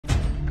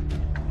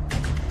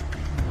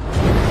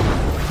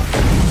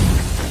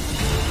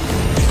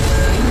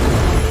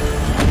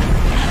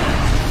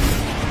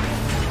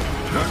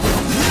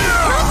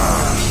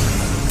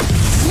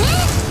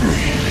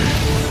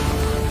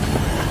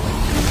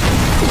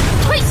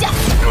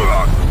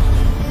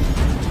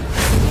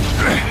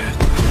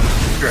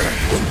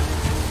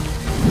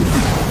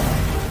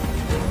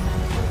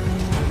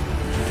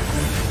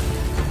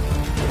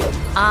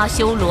阿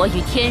修罗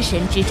与天神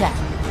之战，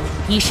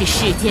已使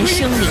世间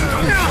生灵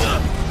涂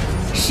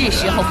血，是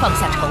时候放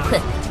下仇恨，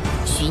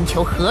寻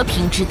求和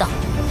平之道。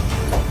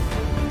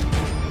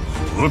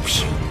和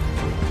平？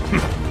哼，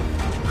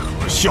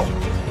可笑！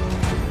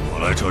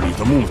我来这里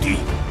的目的，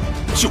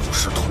就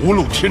是屠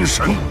戮天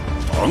神，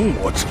挡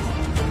我者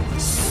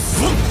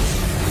死！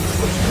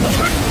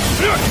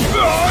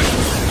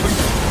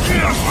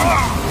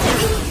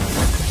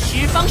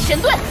十方神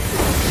盾，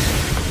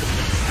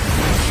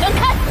全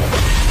开！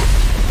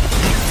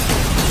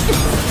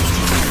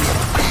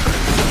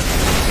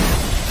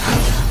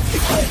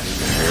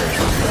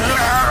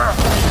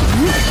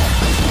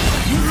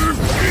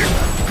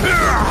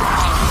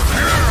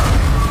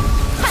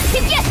撼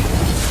天剑！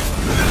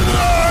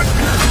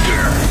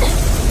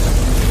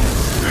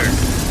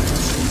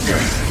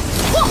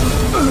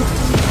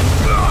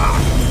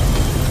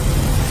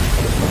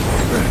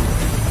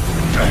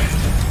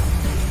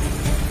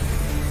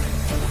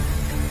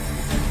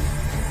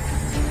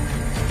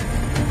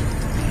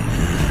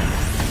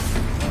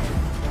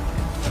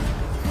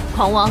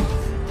狂王，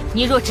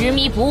你若执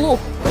迷不悟，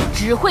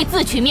只会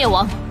自取灭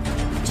亡。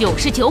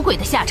90酒鬼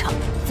的下场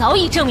早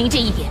已证明这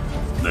一点。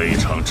那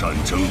场战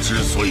争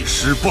之所以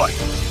失败，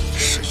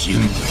是因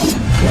为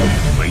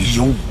没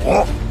有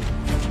我。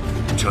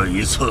这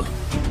一次，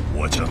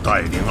我将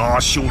带领阿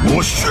修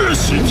罗血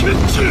洗天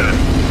界。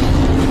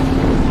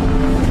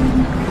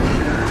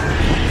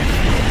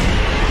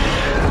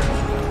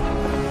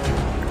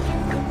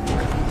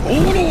屠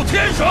戮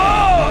天神，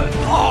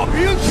踏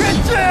平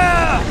天界。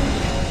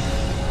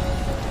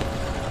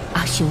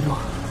阿修罗，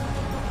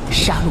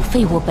杀戮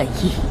非我本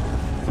意，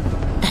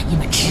但你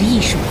们执意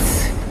如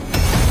此，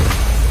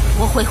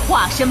我会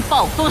化身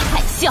暴风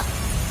海啸，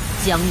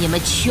将你们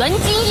全军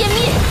湮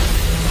灭。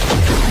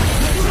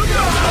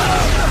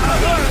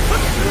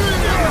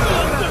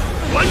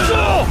稳住！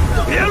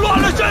别乱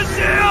了阵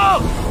型！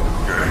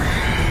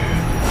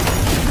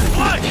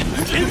快，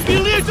天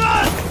兵列阵！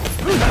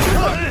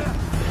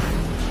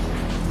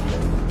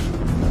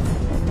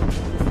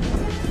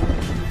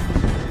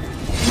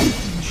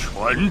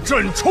全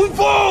阵冲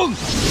锋！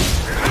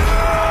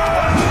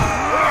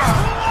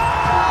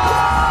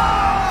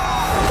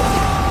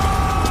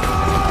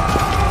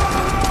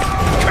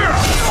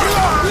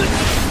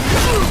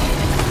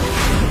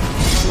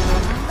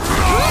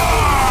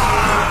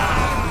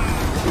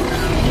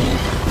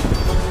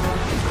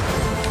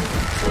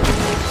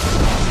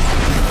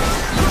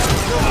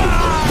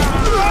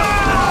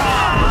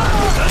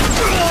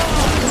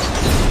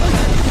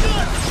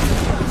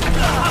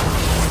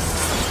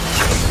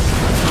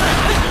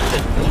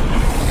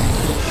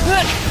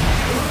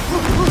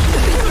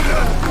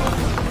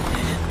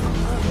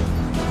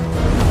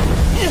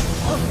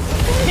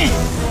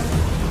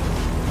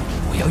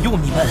我要用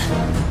你们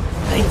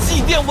来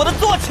祭奠我的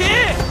坐骑！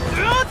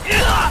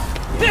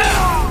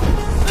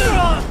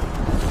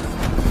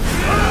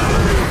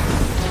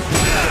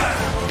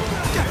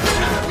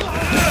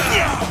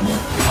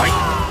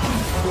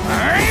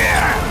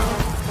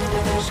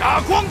杀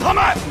光他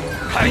们，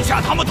砍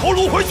下他们头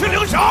颅回去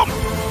领赏。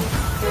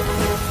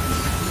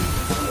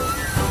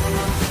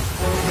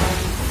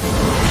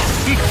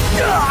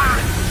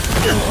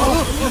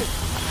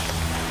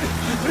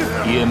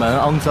野蛮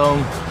肮脏，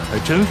还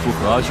真符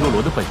合阿修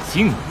罗的本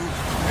性。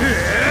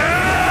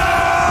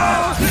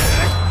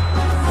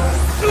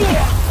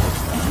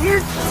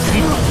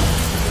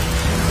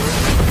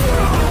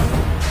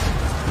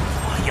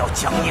我要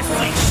将你碎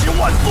尸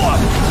万段，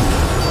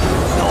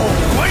斗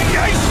魂燃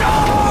烧！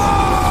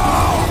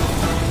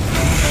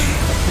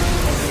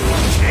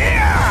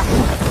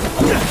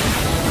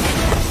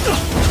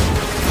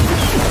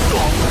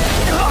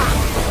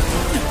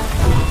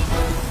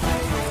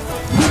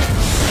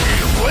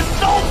魂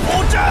刀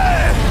补阵！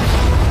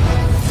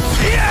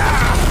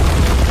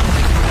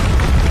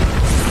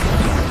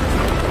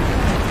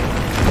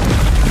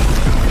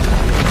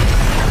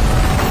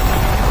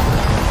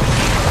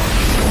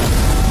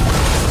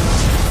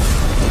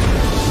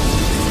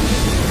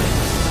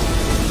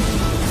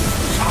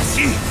杀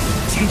心，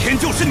今天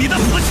就是你的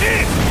死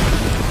期！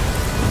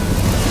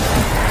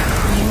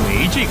你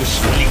没这个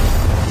实力。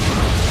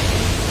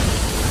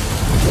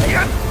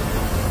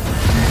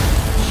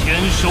天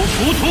手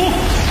屠屠！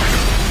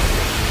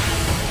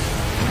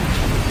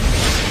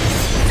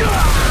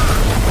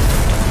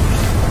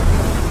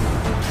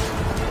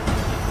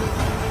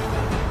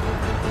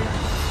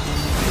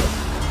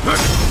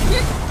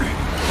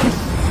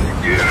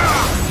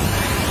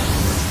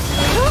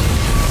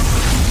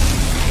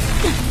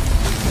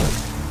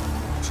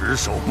只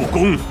守不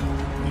攻，你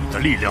的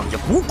力量也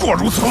不过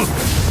如此。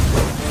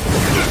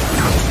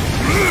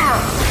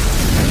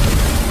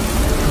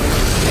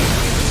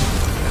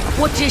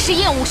我只是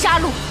厌恶杀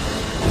戮，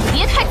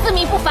别太自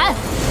命不凡。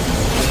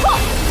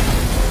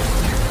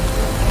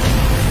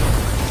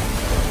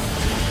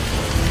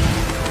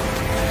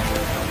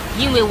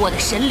因为我的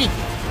神力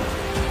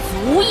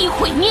足以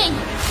毁灭你。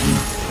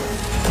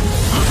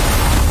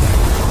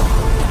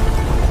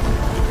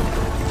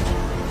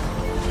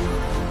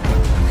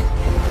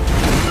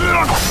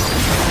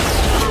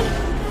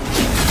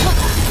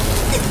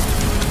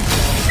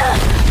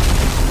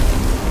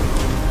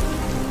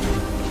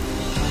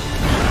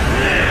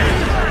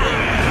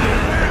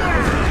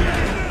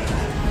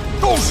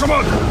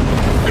们，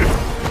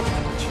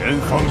前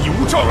方已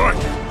无障碍，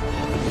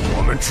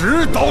我们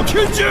直捣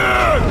天界！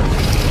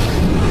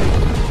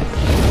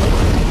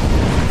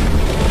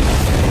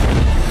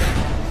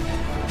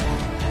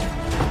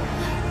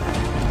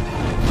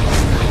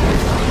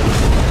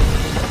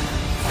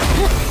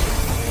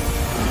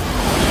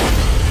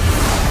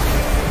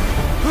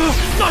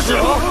那是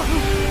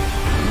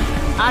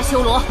阿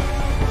修罗，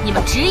你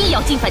们执意要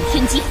进犯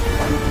天界，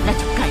那就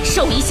感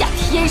受一下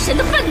天神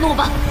的愤怒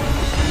吧！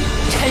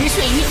沉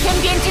睡于天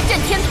边之震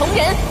天同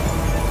人，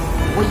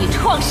我以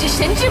创世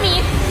神之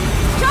名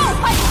召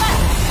唤你们，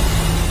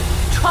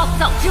创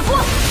造之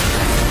光，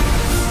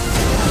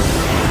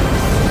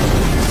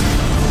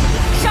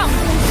上古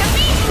神兵，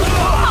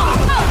浩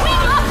瀚巍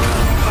峨，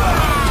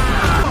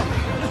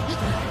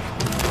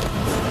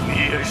灭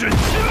人！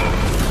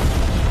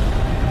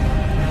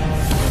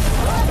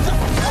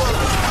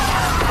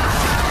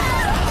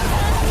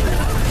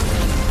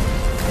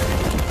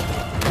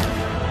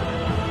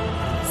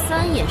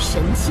三眼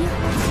神将，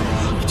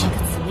你这个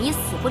怎么也死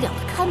不了的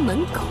看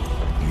门狗！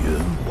冤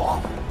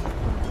枉！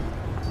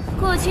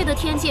过去的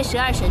天界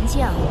12神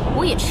将，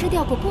我也吃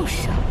掉过不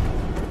少，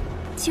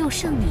就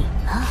剩你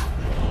了。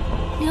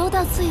留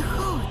到最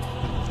后的，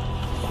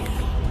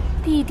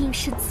必定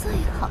是最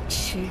好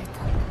吃的。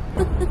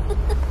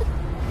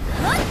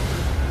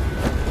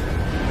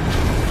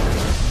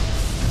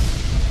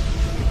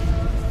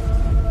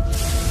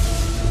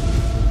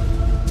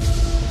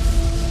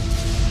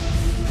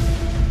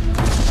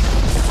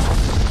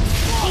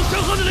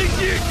神河的雷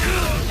击！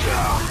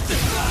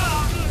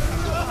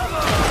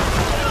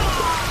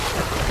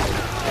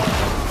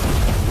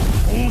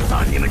轰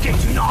散你们这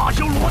群阿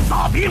修罗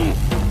杂兵！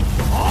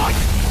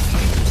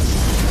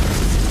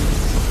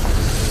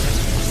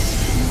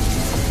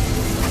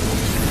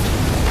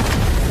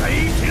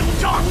雷霆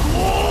战鼓！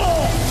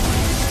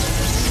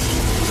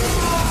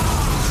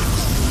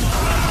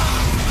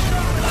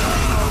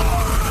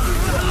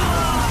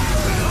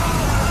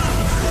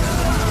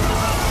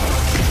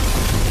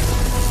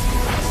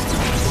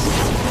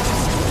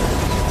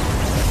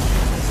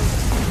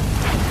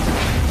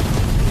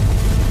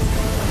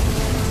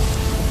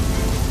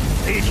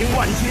雷霆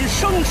万钧，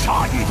生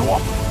杀予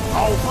夺，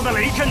老夫的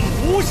雷震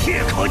无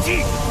懈可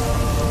击。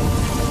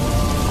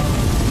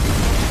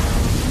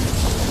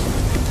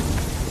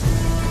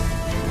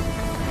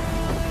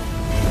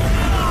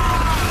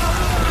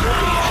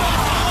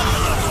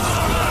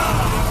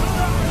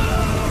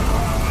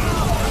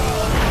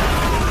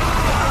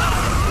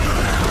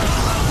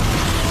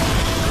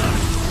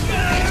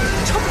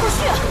冲不过去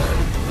啊！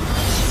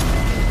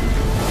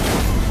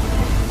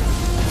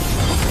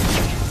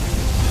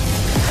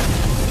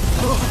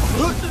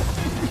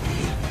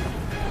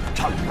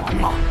战完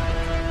了！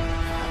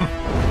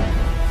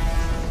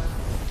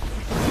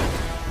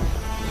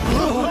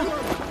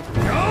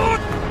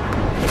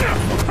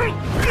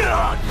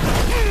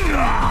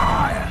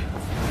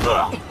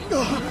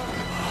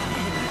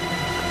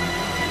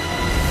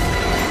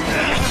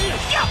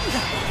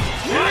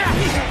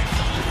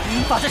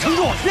把持撑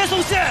住，别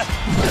松懈！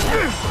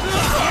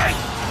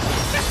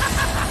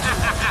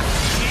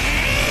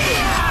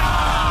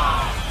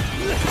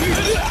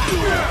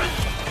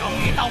终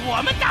于到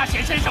我们大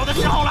显身手的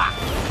时候了！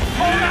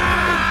冲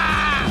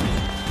啊！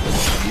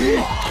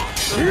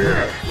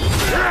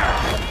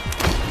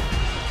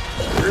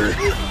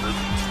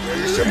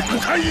天神不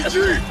堪一击！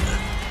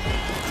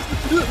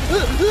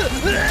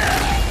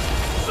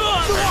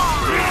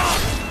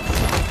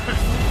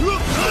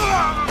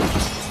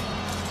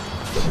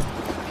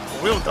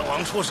不用等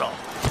王出手，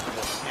我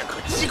们便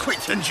可击溃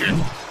天君。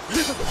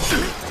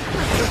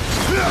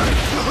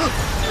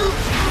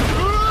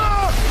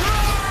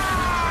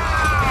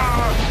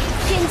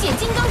天界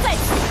金刚在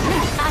此，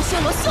阿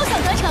修罗休想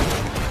得逞！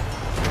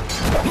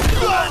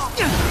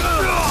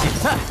现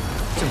在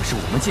正是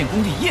我们建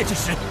功立业之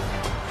时。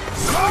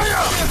来呀！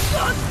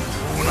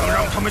不能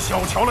让他们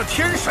小瞧了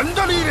天神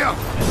的力量。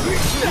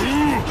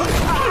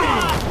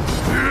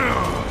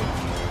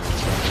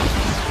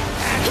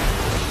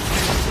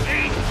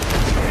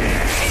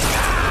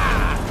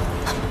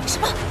什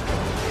么？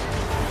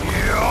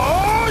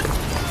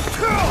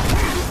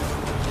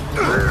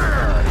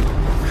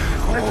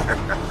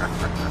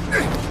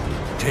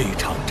这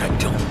场战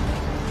争，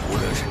无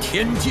论是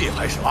天界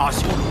还是阿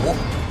修罗，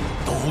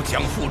都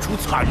将付出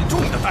惨重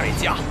的代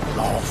价。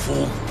老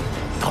夫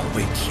当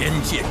为天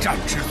界战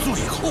至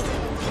最后。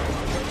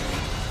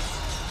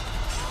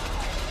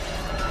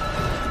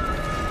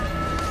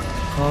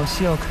好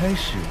戏要开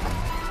始了。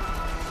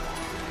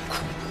苦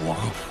王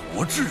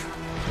佛志，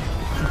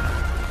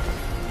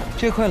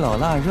这块老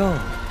腊肉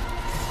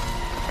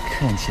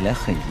看起来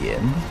很盐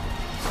吧？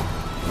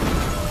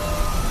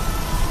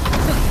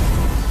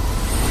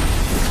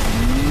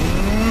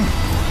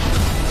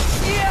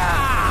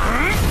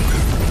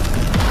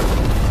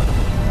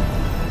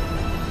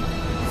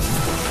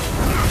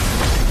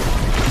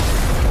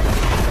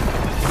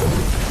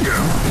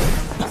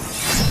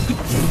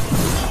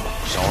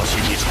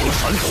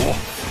闪躲，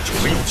就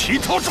没有其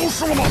他招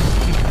数了吗？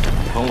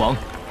狂王，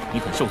你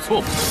很受挫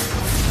吧？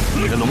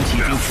你的龙骑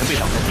兵全被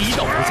挡在第一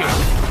道防线上。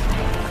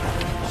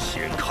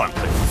先看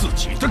看你自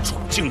己的处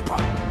境吧。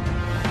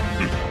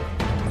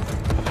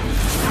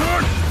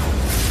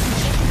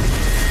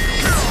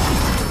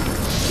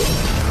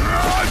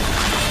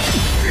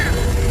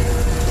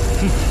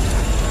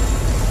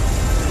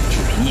只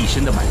凭一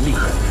身的蛮力，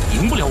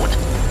赢不了我的。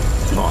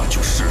那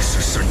就试试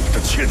是你的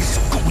牵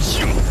手够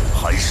硬，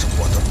还是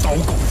我的刀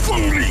够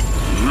锋利。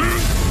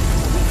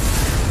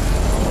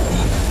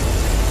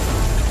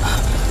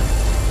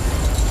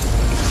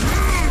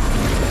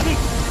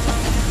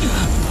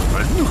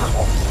很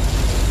好。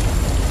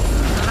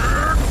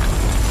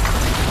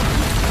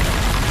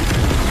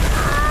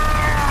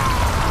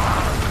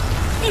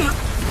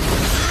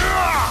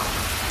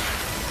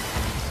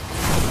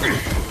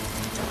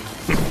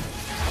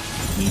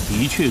你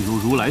的确如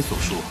如来所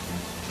说，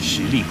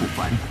实力不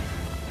凡。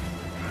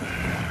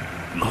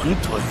难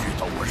得遇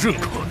到我认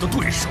可的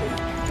对手，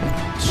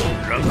既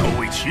然各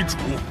为其主，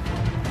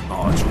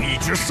那就一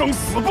决生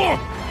死吧！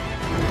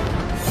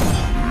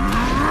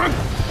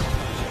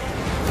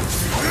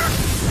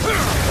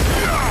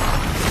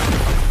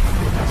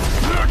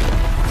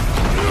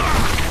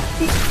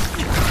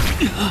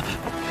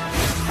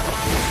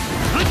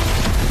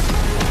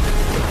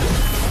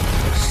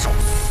受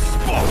死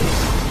吧！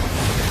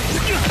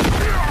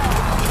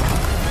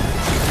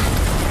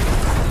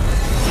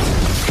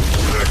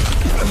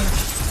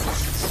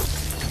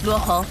罗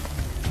睺，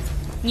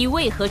你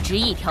为何执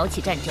意挑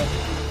起战争？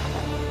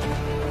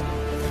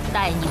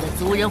带你的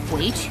族人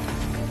回去，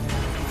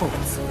否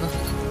则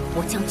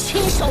我将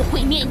亲手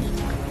毁灭你！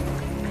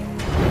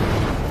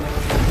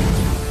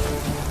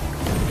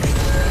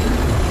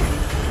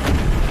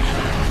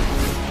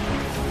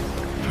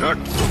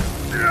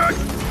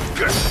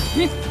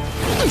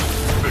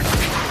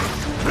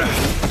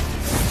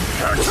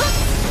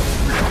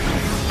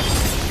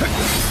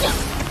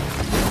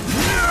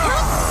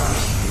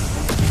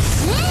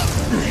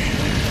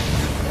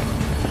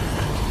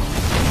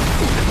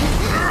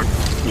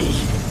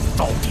你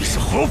到底是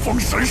何方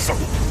神圣？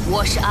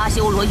我是阿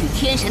修罗与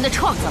天神的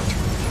创造者，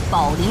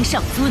宝灵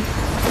上尊。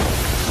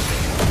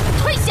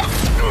退下！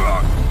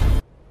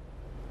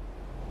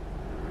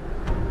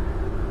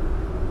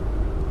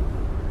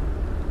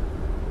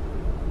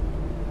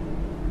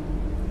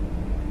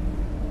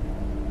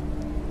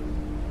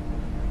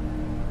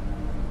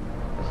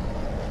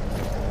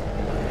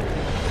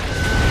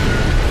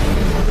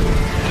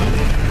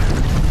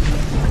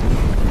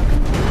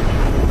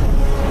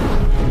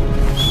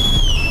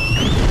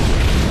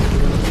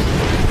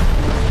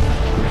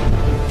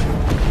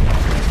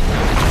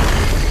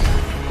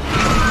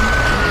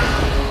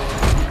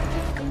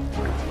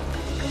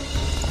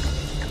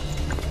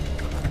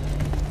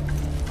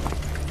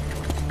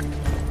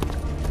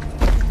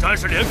战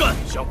士连干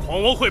向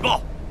狂王汇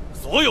报，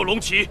所有龙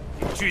骑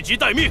聚集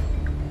待命。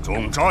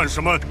众战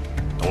士们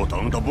都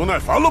等得不耐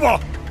烦了吧？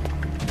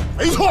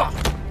没错，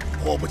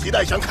迫不及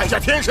待想砍下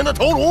天神的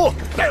头颅，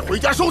带回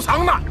家收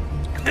藏呢。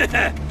嘿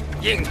嘿，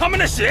饮他们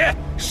的血，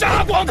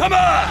杀光他们！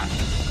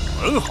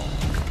很好，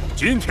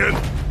今天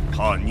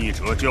叛逆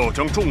者就要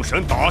将众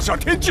神打下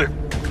天界，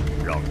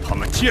让他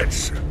们见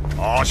识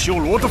阿修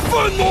罗的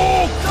愤怒！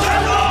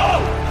战斗！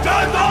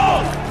战斗！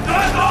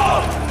战斗！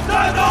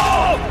战斗！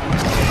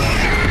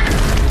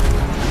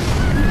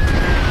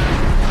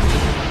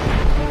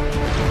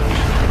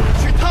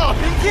踏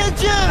平天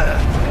界！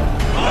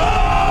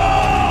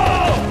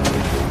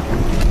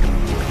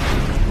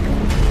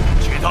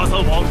其他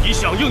三王已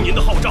响应您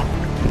的号召，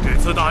这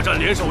次大战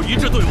联手一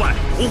致对外，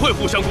不会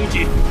互相攻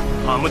击。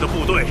他们的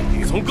部队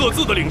已从各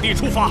自的领地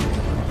出发。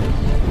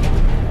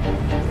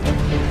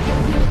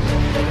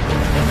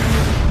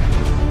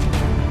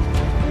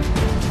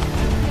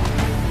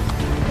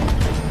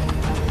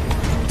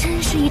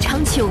真是一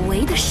场久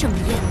违的盛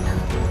宴呢！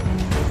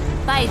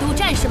拜渡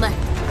战士们，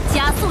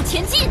加速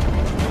前进！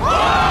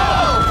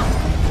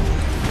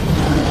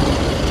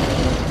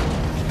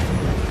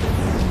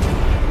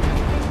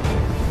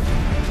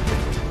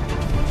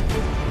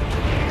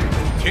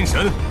天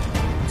神，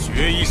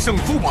决一胜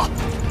负吧！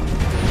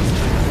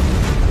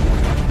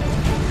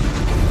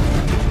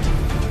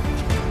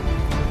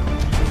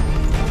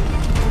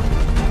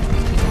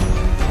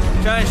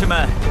战士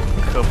们，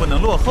可不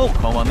能落后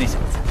狂王那小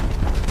子！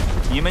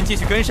你们继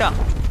续跟上，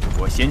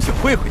我先去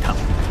会会他们。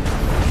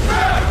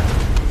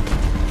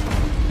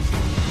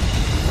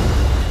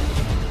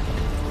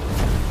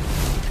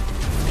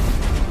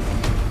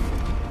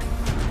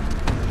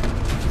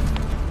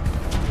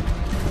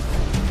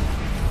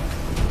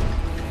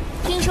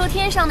听说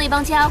天上那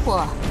帮家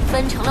伙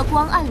分成了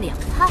光暗两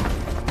派。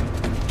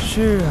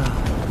是啊，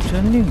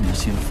真令人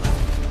心烦。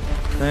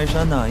该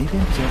杀哪一边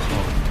比较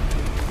好？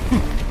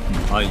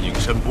暗影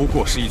神不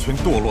过是一群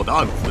堕落的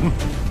暗魂，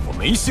我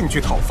没兴趣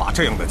讨伐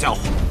这样的家伙。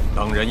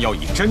当然要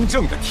以真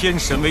正的天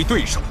神为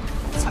对手，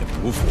才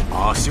不负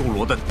阿修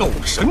罗的斗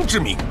神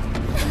之名。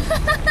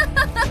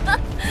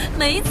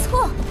没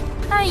错，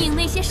暗影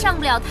那些上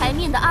不了台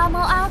面的阿猫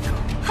阿狗，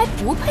还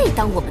不配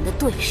当我们的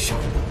对手。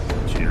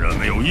既然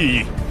没有意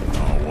义，那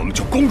我们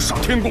就攻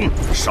上天宫，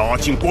杀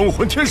尽光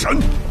魂天神，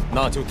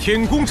那就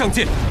天宫上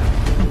见。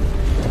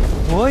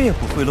我也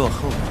不会落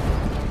后。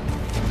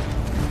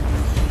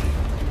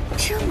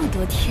这么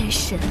多天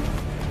神，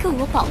够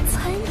我饱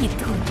餐一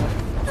顿。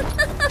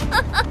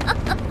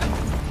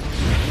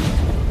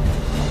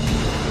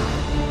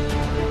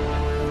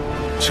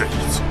这一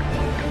次，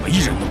没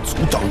人能阻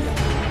挡我，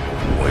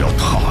我要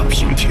踏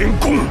平天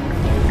宫。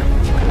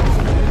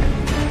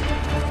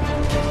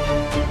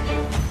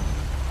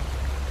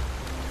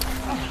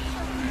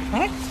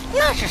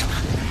那是什么？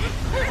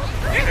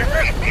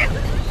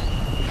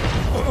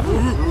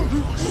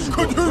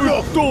看天上，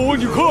大王，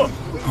你看，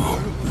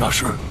那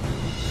是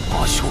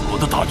阿修罗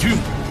的大军。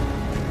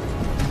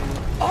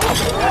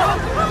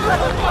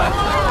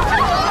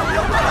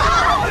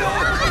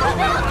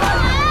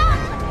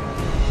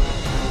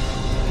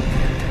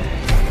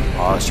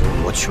阿修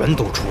罗全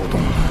都出动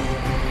了，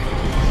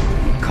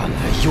看来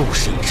又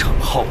是一场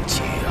浩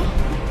劫啊！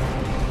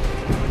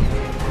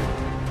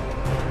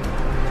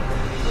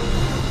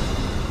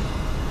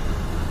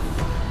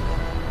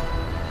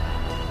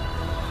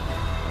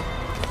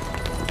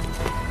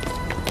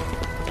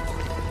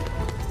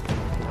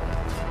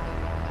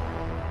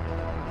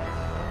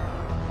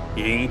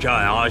迎战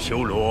阿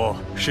修罗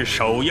是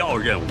首要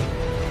任务，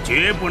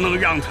绝不能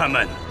让他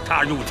们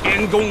踏入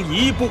天宫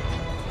一步。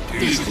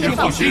帝主您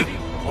放心，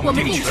我们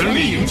定全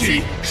力迎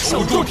击，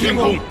守住天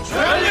宫。全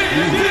力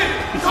迎击，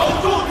守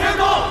住天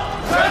宫！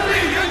全力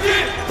迎击，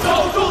守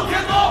住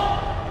天宫！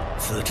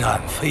此战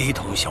非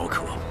同小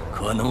可，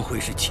可能会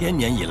是1000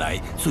年以来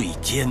最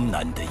艰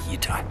难的一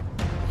战。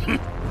哼，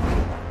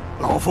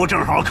老夫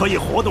正好可以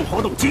活动活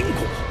动筋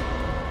骨。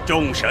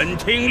众神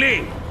听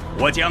令！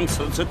我将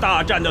此次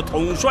大战的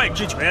统帅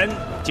之权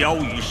交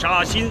予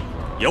杀心，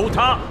由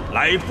他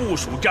来部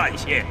署战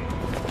线。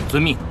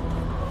遵命。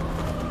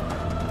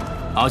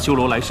阿修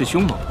罗来势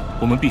凶猛，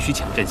我们必须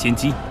抢占先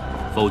机，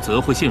否则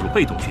会陷入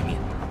被动局面。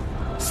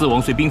4王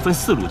虽兵分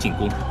4路进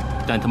攻，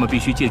但他们必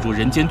须借助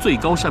人间最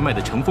高山脉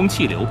的乘风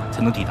气流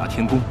才能抵达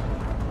天宫，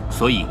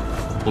所以，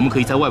我们可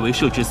以在外围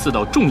设置4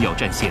道重要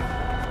战线，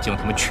将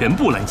他们全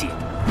部拦截。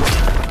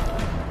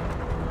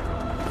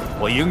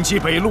我迎击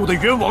北路的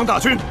元王大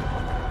军。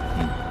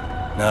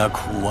那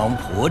苦王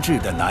婆制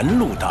的南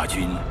路大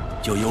军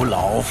就由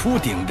老夫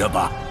顶着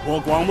吧。我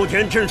广目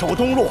天镇守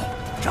东路，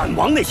战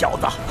王那小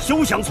子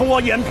休想从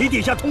我眼皮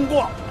底下通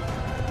过。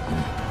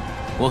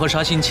我和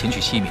沙欣前去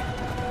西面，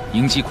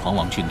迎击狂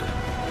王军队。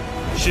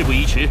事不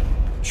宜迟，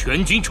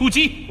全军出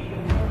击！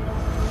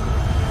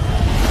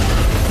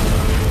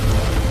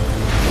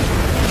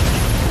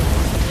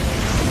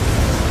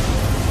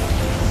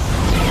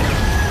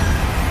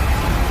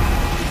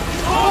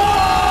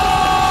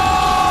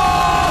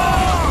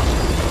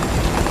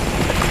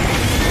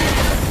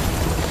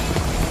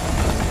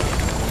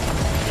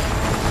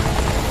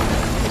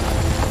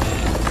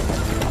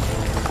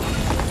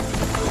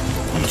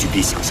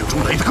比想象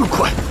中来得更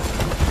快。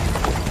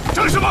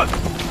战士们，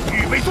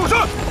预备作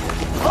战！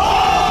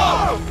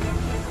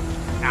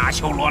阿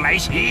修罗来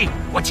袭，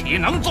我岂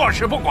能坐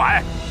视不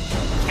管？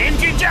天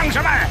军将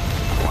士们，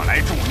我来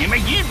助你们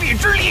一臂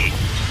之力！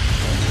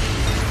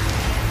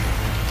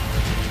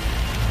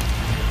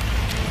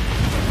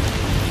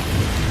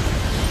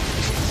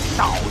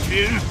道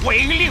君为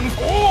令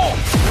符。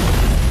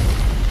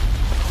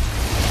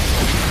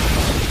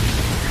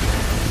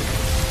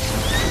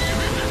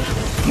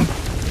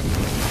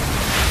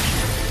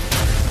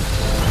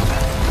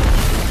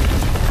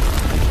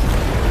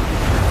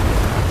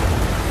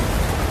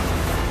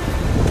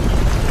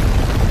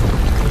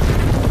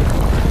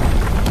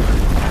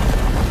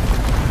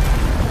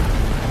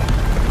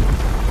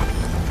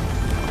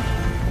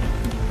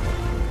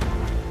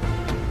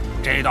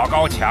这道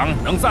高墙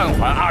能暂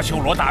缓阿修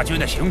罗大军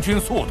的行军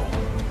速度，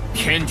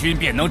天军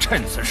便能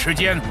趁此时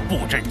间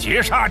布阵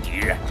截杀敌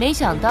人。没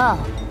想到，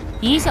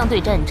一向对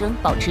战争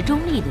保持中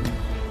立的你，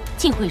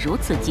竟会如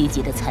此积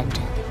极的参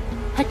战，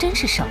还真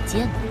是少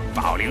见呢。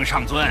宝灵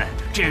上尊，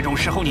这种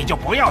时候你就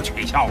不要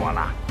取笑我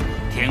了。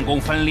天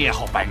宫分裂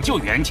后本就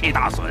元气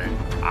大损，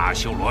阿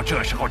修罗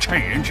这时候趁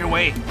人之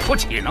危，我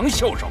岂能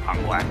袖手旁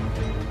观？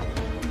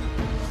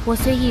我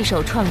虽一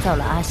手创造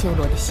了阿修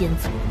罗的先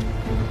祖，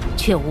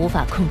却无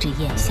法控制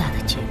眼下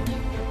的局面。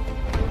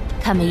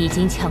他们已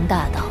经强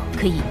大到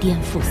可以颠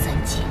覆3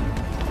界。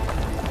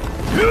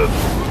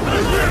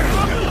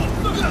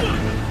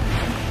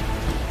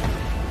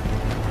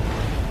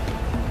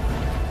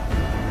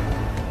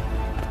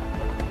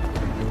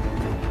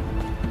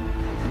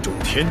众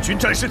天军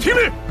战士听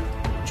令，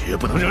绝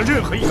不能让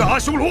任何一个阿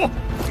修罗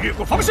越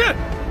过防线。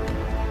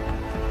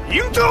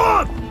迎战！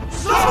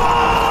杀！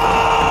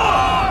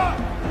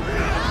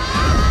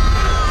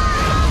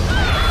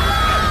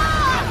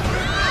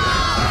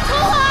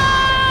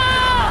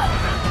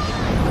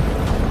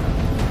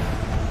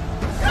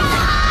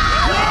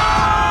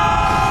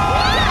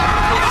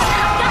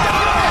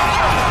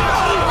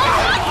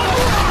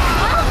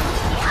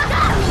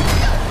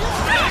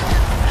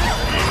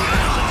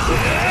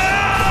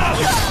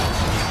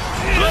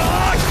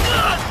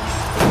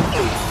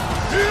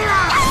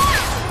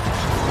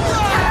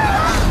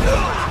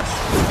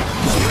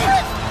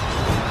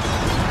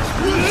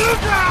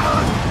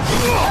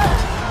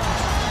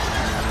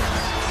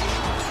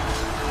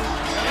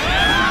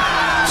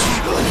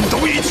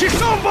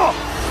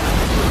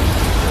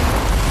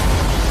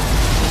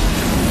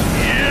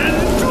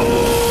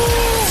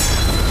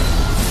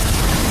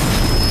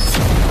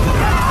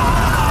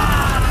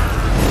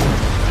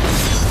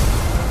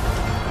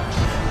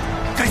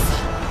该死！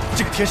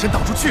这个天神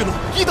挡住去路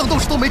，1等斗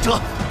士都没辙，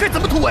该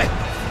怎么突围？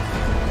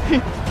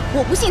哼，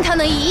我不信他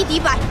能以1敌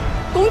100。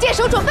弓箭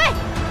手准备，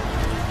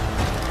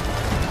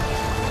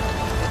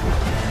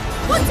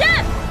往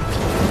前！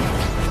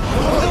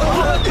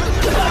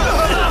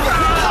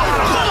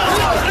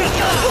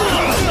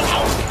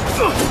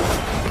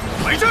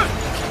回阵！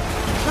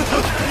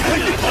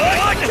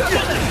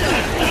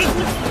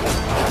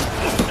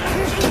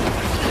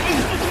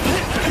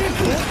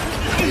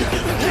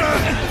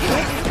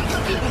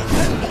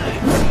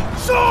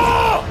杀！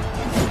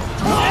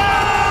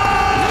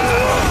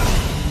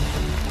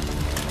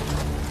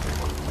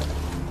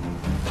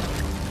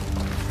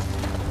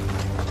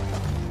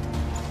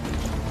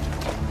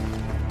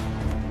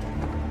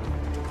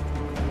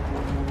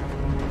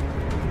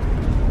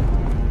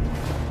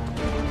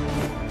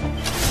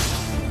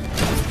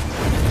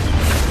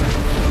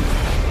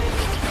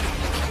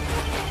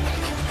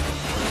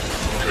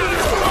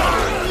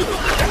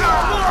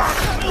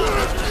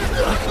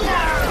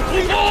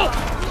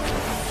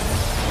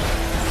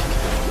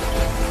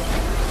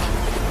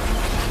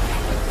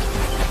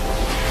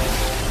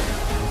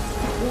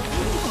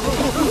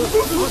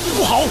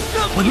不好！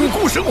稳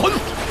固神魂，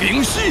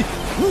屏息，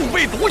勿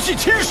被毒气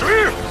侵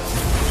蚀。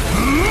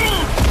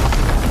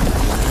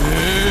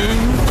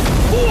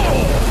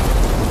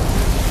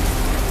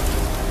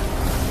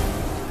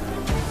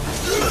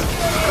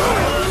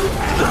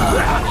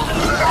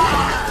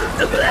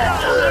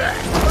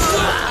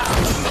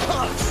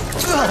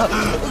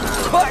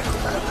快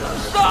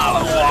杀了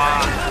我！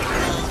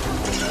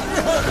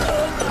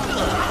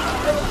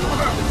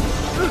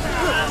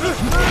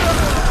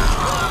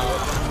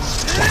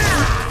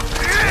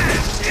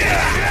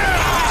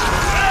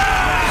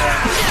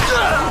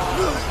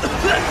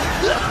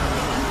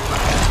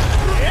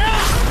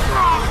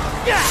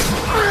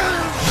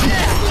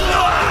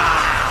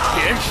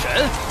天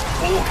神，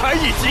不堪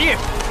一击！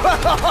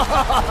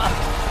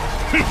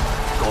哼，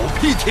狗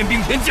屁天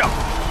兵天将，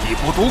一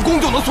波毒弓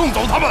就能送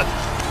走他们！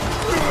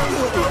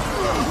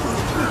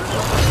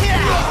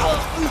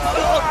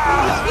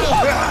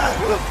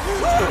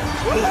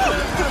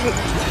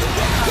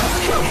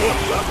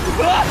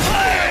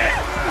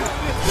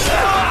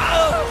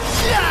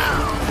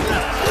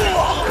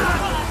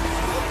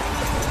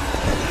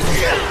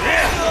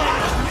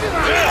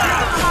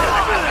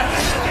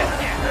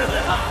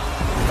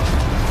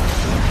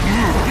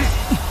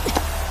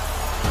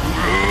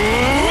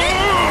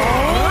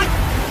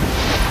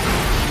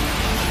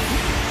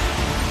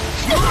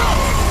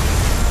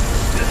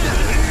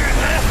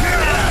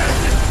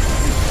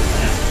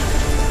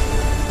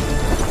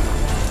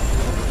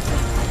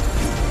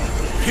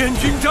天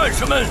军战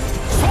士们，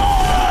杀！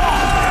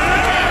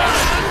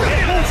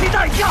不惜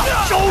代价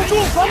守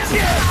住防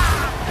线。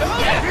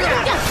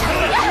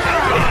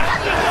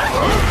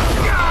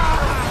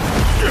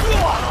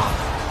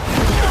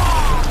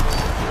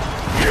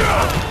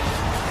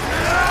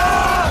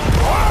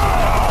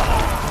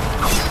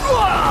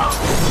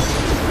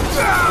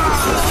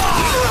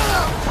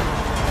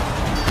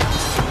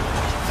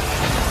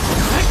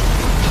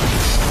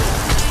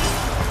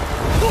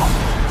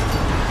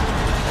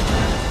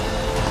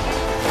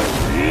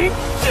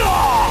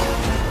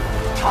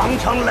尝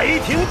尝雷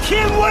霆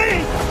天威！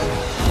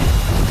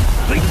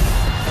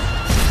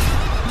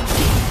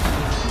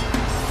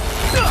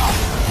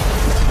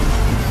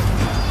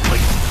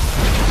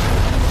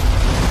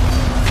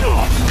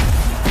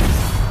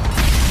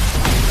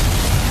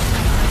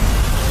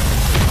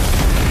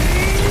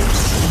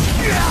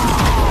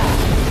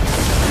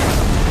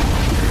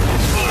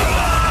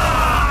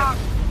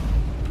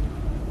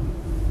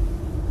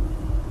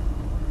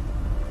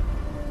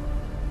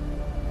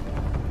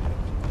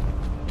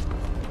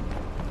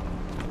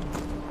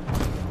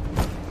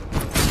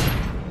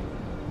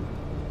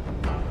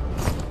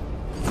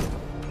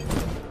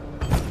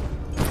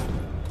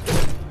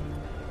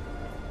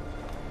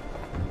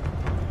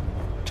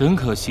真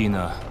可惜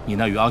呢，你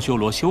那与阿修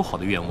罗修好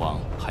的愿望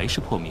还是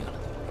破灭了。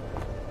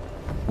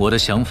我的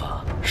想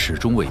法始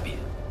终未变。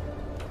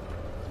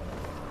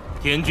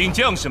天军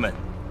将士们，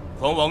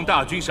狂王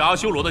大军是阿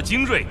修罗的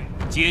精锐，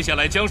接下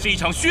来将是一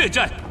场血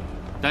战，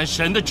但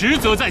神的职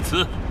责在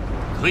此，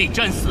可以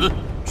战死，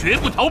绝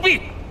不逃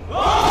避。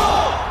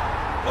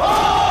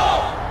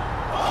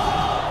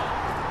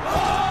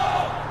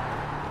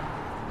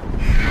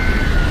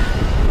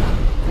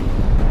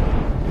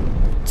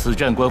此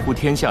战关乎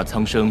天下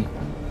苍生。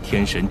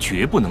天神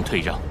绝不能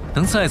退让，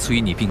能再次与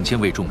你并肩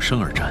为众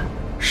生而战，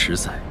实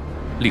在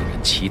令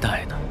人期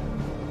待呢。